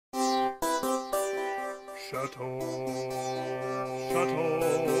Château. Château.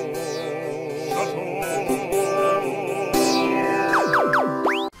 Château.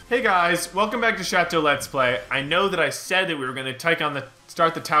 Hey guys, welcome back to Château Let's Play. I know that I said that we were going to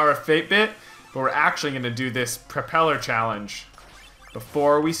start the Tower of Fate bit, but we're actually going to do this propeller challenge.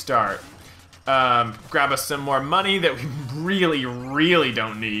 Before we start, grab us some more money that we really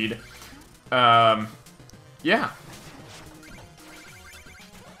don't need. Yeah.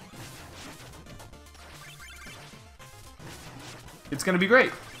 It's gonna be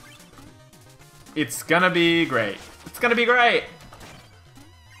great. It's gonna be great. It's gonna be great.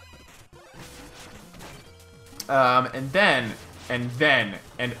 And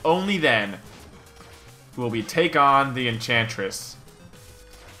only then will we take on the Enchantress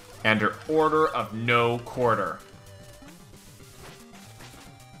and her Order of No Quarter.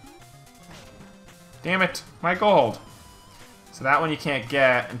 Damn it, my gold. So that one you can't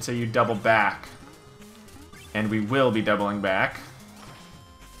get until you double back. And we will be doubling back.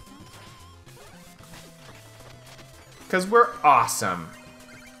 Because we're awesome.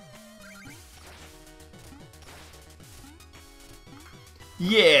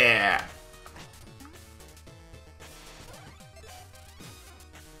 Yeah!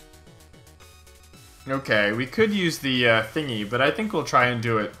 Okay, we could use the thingy, but I think we'll try and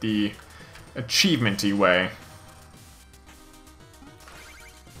do it the achievement-y way.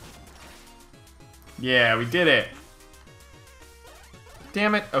 Yeah, we did it.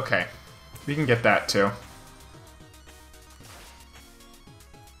 Damn it. Okay. We can get that too.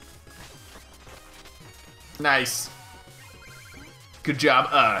 Nice. Good job,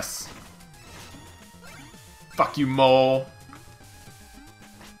 us. Fuck you, mole.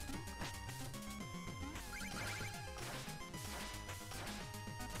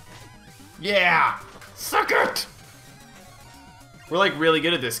 Yeah! Suck it! We're like really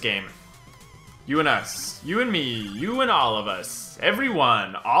good at this game. You and us, you and me, you and all of us,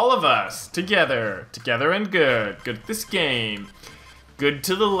 everyone, all of us, together and good at this game. Good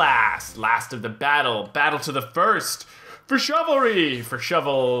to the last of the battle to the first. For chivalry, for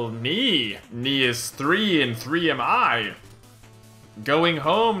shovel knee is 3 and 3 am I. Going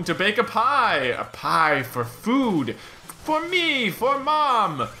home to bake a pie for food, for me, for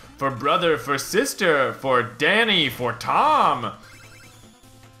mom, for brother, for sister, for Danny, for Tom.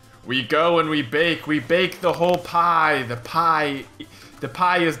 We go and we bake the whole pie. The pie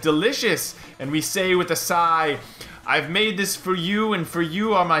is delicious, and we say with a sigh, I've made this for you, and for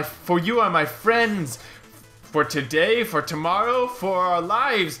you are my friends. For today, for tomorrow, for our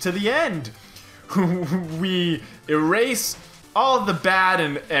lives to the end. We erase all the bad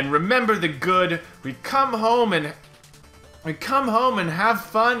and remember the good. We come home and have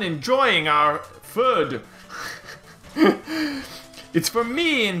fun enjoying our food. It's for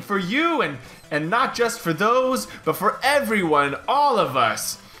me and for you and not just for those, but for everyone, all of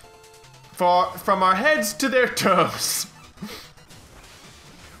us. From our heads to their toes.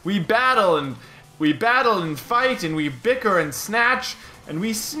 We battle and fight and we bicker and snatch and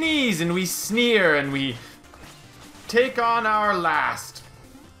we sneeze and we sneer and we take on our last.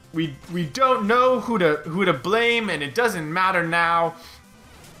 We don't know who to blame, and it doesn't matter now.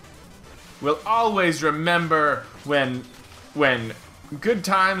 We'll always remember when good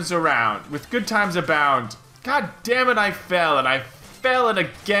times abound. God damn it, I fell and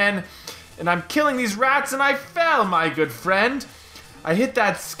again. And I'm killing these rats and I fell, my good friend. I hit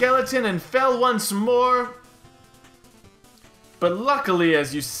that skeleton and fell once more. But luckily,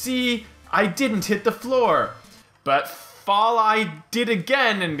 as you see, I didn't hit the floor. But fall I did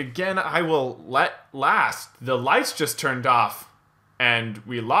again, and again I will let last. The lights just turned off. And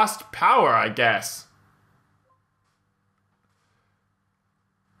we lost power, I guess.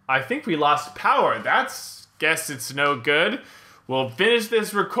 I think we lost power. Guess it's no good. We'll finish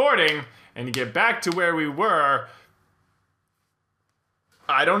this recording and get back to where we were.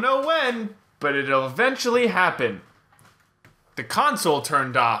 I don't know when, but it'll eventually happen. The console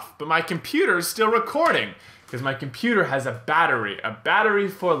turned off, but my computer's still recording, because my computer has a battery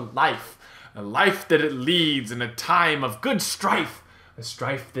for life, a life that it leads in a time of good strife, a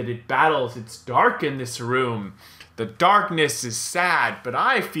strife that it battles. It's dark in this room. The darkness is sad, but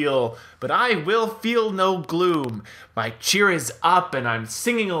I will feel no gloom. My cheer is up and I'm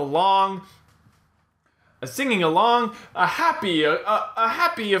singing along, a happy,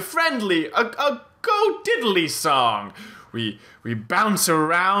 a friendly, a go diddly song. We bounce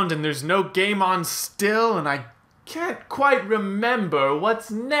around and there's no game on still, and I can't quite remember what's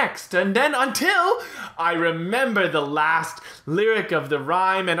next. And then until I remember the last lyric of the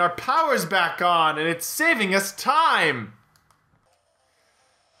rhyme and our power's back on and it's saving us time.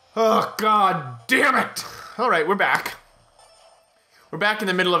 Oh, God damn it! Alright, we're back. We're back in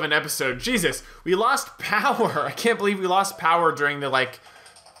the middle of an episode. Jesus, we lost power. I can't believe we lost power during the, like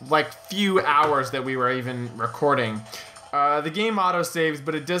few hours that we were even recording. The game auto-saves,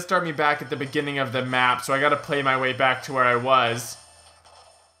 but it does start me back at the beginning of the map, so I gotta play my way back to where I was.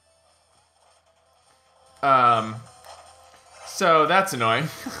 So that's annoying.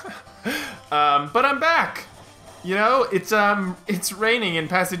 But I'm back. You know, it's raining in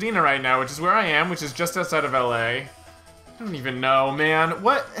Pasadena right now, which is where I am, which is just outside of LA. I don't even know, man.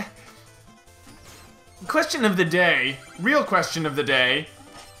 What? Question of the day. Real question of the day.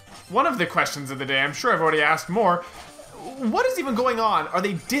 One of the questions of the day. I'm sure I've already asked more. What is even going on? Are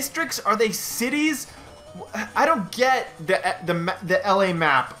they districts? Are they cities? I don't get the LA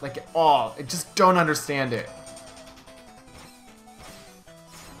map, like, at all. I just don't understand it.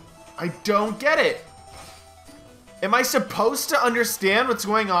 I don't get it. Am I supposed to understand what's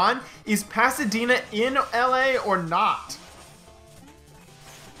going on? Is Pasadena in LA or not?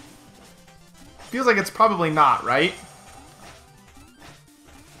 Feels like it's probably not, right?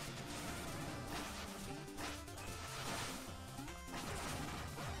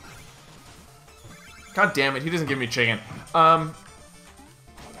 God damn it, he doesn't give me chicken. I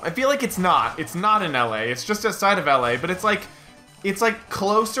feel like it's not. It's not in LA. It's just outside of LA, but it's like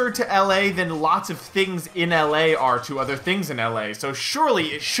closer to LA than lots of things in LA are to other things in LA. So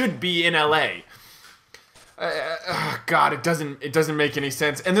surely it should be in LA. God, it doesn't make any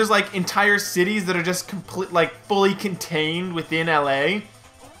sense. And there's like entire cities that are just fully contained within LA.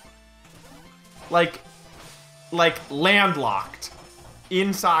 Like landlocked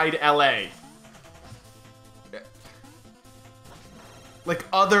inside LA. Like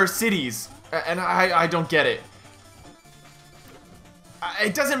other cities, and I don't get it.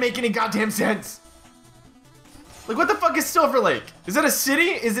 It doesn't make any goddamn sense. Like, what the fuck is Silver Lake? Is it a city?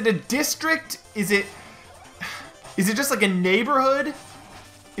 Is it a district? Is it just like a neighborhood?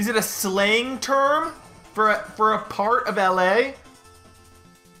 Is it a slang term for a part of LA?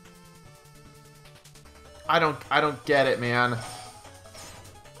 I don't get it, man.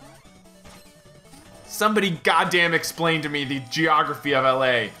 Somebody goddamn explain to me the geography of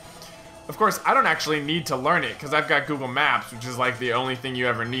LA. Of course, I don't actually need to learn it because I've got Google Maps, which is like the only thing you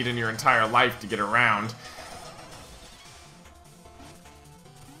ever need in your entire life to get around.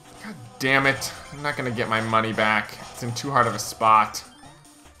 God damn it. I'm not gonna get my money back. It's in too hard of a spot.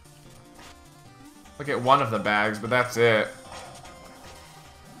 I'll get one of the bags, but that's it.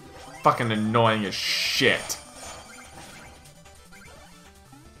 Fucking annoying as shit.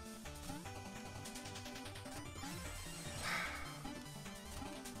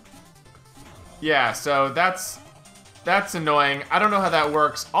 Yeah, so that's annoying. I don't know how that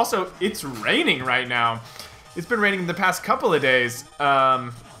works. Also, it's raining right now. It's been raining the past couple of days. I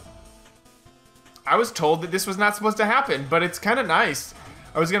was told that this was not supposed to happen, but it's kind of nice.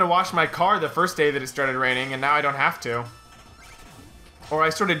 I was gonna wash my car the first day that it started raining, and now I don't have to. Or I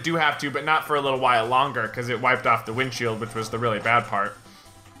sort of do have to, but not for a little while longer, because it wiped off the windshield, which was the really bad part.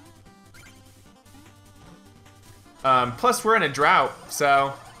 Plus, we're in a drought,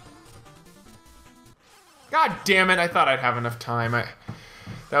 so... God damn it, I thought I'd have enough time.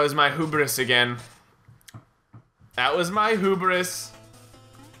 That was my hubris again. That was my hubris.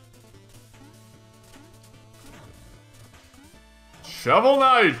 Shovel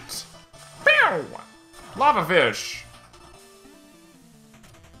Knight! Pew! Lava fish!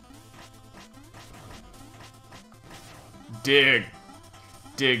 Dig.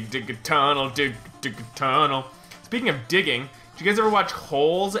 Dig a tunnel, dig a tunnel. Speaking of digging, did you guys ever watch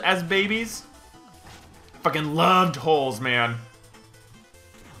Holes as babies? Fucking loved Holes, man.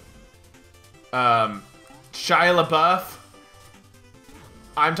 Shia LaBeouf.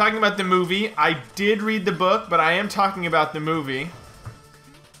 I'm talking about the movie. I did read the book, but I am talking about the movie.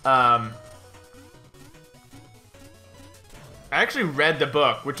 I actually read the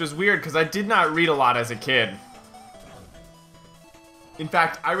book, which was weird because I did not read a lot as a kid. In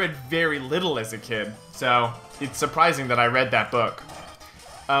fact, I read very little as a kid, so it's surprising that I read that book.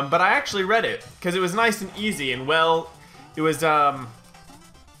 But I actually read it, because it was nice and easy, and well, it was,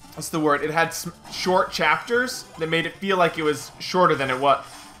 what's the word? It had short chapters that made it feel like it was shorter than it was.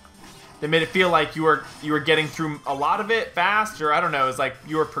 That made it feel like you were getting through a lot of it fast, or I don't know, it was like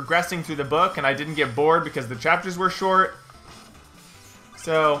you were progressing through the book, and I didn't get bored because the chapters were short.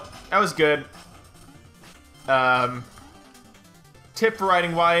 So, that was good. Tip for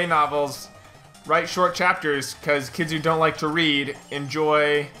writing YA novels. Write short chapters, because kids who don't like to read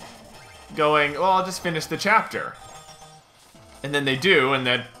enjoy going, well, I'll just finish the chapter. And then they do,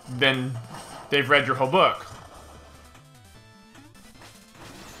 and then they've read your whole book.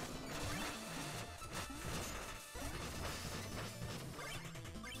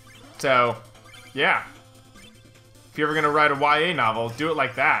 So, yeah. If you're ever gonna write a YA novel, do it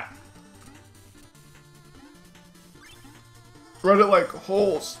like that. Write it like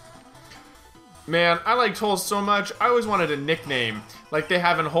Holes. Man, I liked Holes so much. I always wanted a nickname like they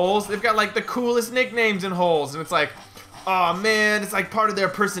have in Holes. They've got like the coolest nicknames in Holes, and it's like, oh man, it's like part of their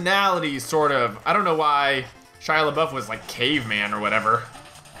personality, sort of. I don't know why Shia LaBeouf was like Caveman or whatever.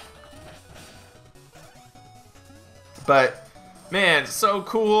 But, man, so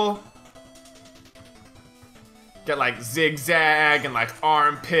cool. Got like Zigzag and like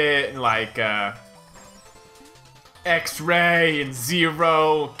Armpit and like X-Ray and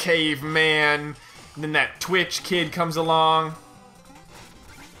Zero, Caveman. And then that Twitch kid comes along.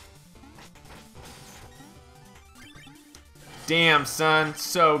 Damn, son,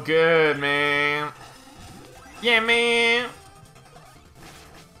 so good, man. Yeah, man.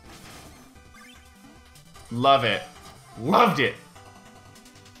 Love it. Loved it.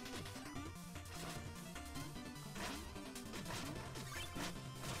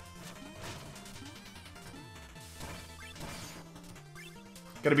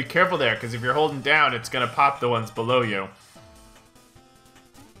 Gotta be careful there, because if you're holding down, it's gonna pop the ones below you.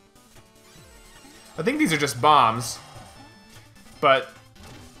 I think these are just bombs. But,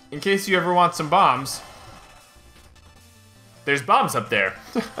 in case you ever want some bombs, there's bombs up there.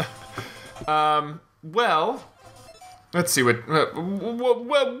 Well, let's see what. Whoa, whoa,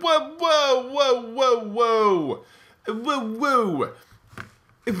 whoa, whoa, whoa, whoa, whoa, whoa, whoa, whoa,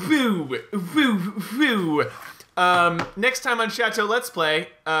 whoa. Next time on Château Let's Play,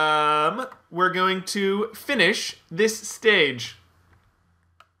 we're going to finish this stage.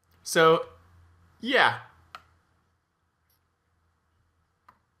 So, yeah.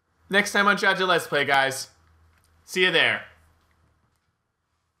 Next time on Château Let's Play, guys. See you there.